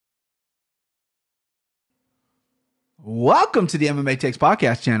Welcome to the MMA Takes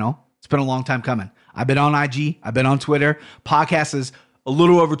podcast channel. It's been a long time coming. I've been on IG. I've been on Twitter. Podcast is a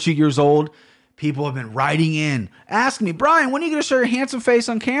little over 2 years old. People have been writing in, asking me, Brian, when are you going to show your handsome face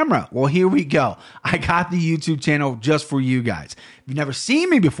on camera? Well, here we go. I got the YouTube channel just for you guys. If you've never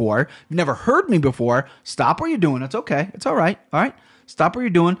seen me before, if you've never heard me before, stop what you're doing. It's okay. It's all right. All right. Stop what you're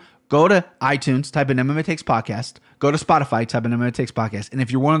doing. Go to iTunes, type in MMA Takes Podcast. Go to Spotify, type in MMA Takes Podcast. And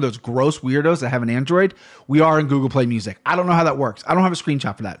if you're one of those gross weirdos that have an Android, we are in Google Play Music. I don't know how that works. I don't have a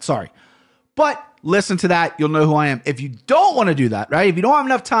screenshot for that. Sorry. But listen to that. You'll know who I am. If you don't want to do that, right? If you don't have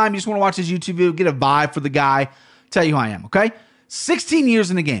enough time, you just want to watch this YouTube video, get a vibe for the guy, tell you who I am, okay? 16 years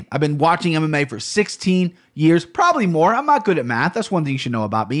in the game. I've been watching MMA for 16 years, probably more. I'm not good at math. That's one thing you should know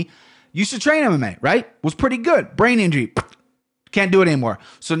about me. Used to train MMA, right? Was pretty good. Brain injury. Can't do it anymore.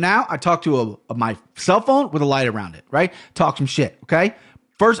 So now I talk to my cell phone with a light around it, right? Talk some shit, okay?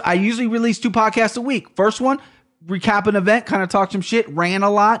 First, I usually release 2 podcasts a week. First one, recap an event, kind of talk some shit, ran a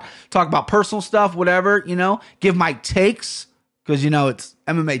lot, talk about personal stuff, whatever, give my takes, because, it's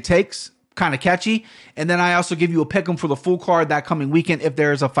MMA takes, kind of catchy. And then I also give you a pick 'em for the full card that coming weekend if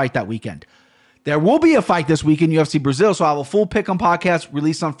there is a fight that weekend. There will be a fight this weekend, UFC Brazil, so I have a full pick 'em podcast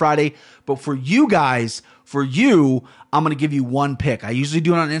released on Friday. But for you guys, I'm going to give you one pick. I usually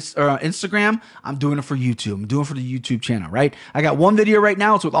do it on Instagram. I'm doing it for YouTube. I'm doing it for the YouTube channel, right? I got one video right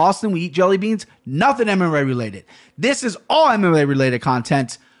now. It's with Austin. We eat jelly beans. Nothing MMA related. This is all MMA related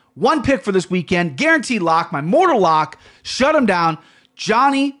content. One pick for this weekend. Guaranteed lock. My mortal lock. Shut him down.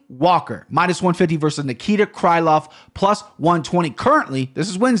 Johnny Walker, minus 150 versus Nikita Krylov, plus 120. Currently, this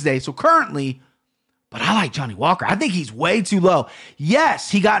is Wednesday, so currently, but I like Johnny Walker. I think he's way too low. Yes,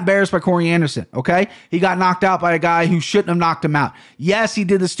 he got embarrassed by Corey Anderson, okay? He got knocked out by a guy who shouldn't have knocked him out. Yes, he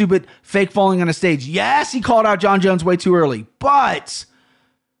did the stupid fake falling on a stage. Yes, he called out John Jones way too early, but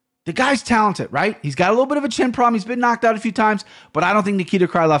the guy's talented, right? He's got a little bit of a chin problem. He's been knocked out a few times, but I don't think Nikita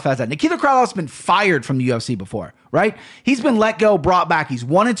Krylov has that. Nikita Krylov's been fired from the UFC before, right? He's been let go, brought back. He's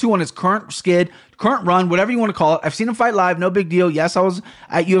 1-2 on his current run, whatever you want to call it. I've seen him fight live. No big deal. Yes, I was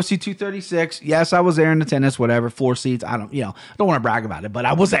at UFC 236. Yes, I was there in attendance, whatever, floor seats. I don't want to brag about it, but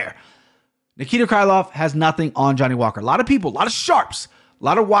I was there. Nikita Krylov has nothing on Johnny Walker. A lot of people, a lot of sharps, a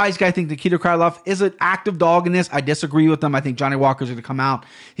lot of wise guys think Nikita Krylov is an active dog in this. I disagree with them. I think Johnny Walker's going to come out.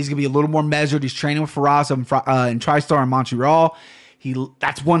 He's going to be a little more measured. He's training with Faraz in TriStar in Montreal.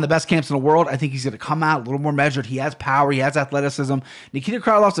 That's one of the best camps in the world. I think he's going to come out a little more measured. He has power. He has athleticism. Nikita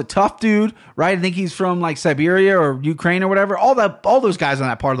Krylov's a tough dude, right? I think he's from like Siberia or Ukraine or whatever. All those guys on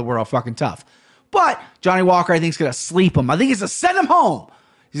that part of the world are fucking tough. But Johnny Walker, I think, is going to sleep him. I think he's going to send him home.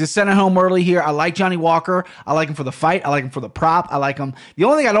 He's going to send him home early here. I like Johnny Walker. I like him for the fight. I like him for the prop. I like him. The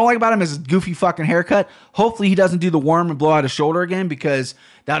only thing I don't like about him is his goofy fucking haircut. Hopefully he doesn't do the worm and blow out his shoulder again, because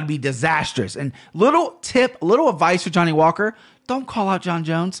that would be disastrous. And little advice for Johnny Walker: don't call out John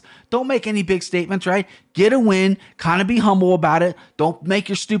Jones. Don't make any big statements, right? Get a win. Kind of be humble about it. Don't make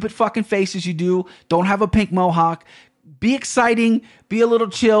your stupid fucking faces you do. Don't have a pink mohawk. Be exciting. Be a little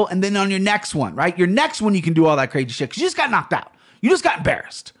chill. And then on your next one, right? Your next one, you can do all that crazy shit because you just got knocked out. You just got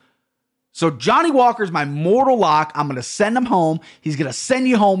embarrassed. So Johnny Walker's my mortal lock. I'm going to send him home. He's going to send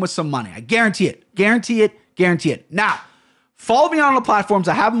you home with some money. I guarantee it. Guarantee it. Guarantee it. Now, follow me on the platforms.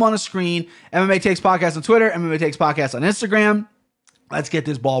 I have them on the screen. MMA Takes Podcast on Twitter. MMA Takes Podcast on Instagram. Let's get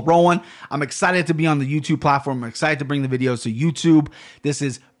this ball rolling. I'm excited to be on the YouTube platform. I'm excited to bring the videos to YouTube. This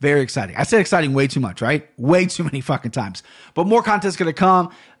is very exciting. I said exciting way too much, right? Way too many fucking times. But more content's going to come.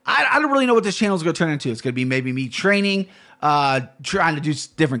 I don't really know what this channel is going to turn into. It's going to be maybe me training, trying to do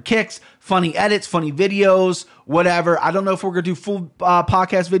different kicks, funny edits, funny videos, whatever. I don't know if we're going to do full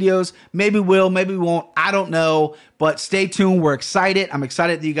podcast videos. Maybe we'll, maybe we won't. I don't know. But stay tuned. We're excited. I'm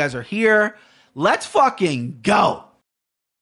excited that you guys are here. Let's fucking go.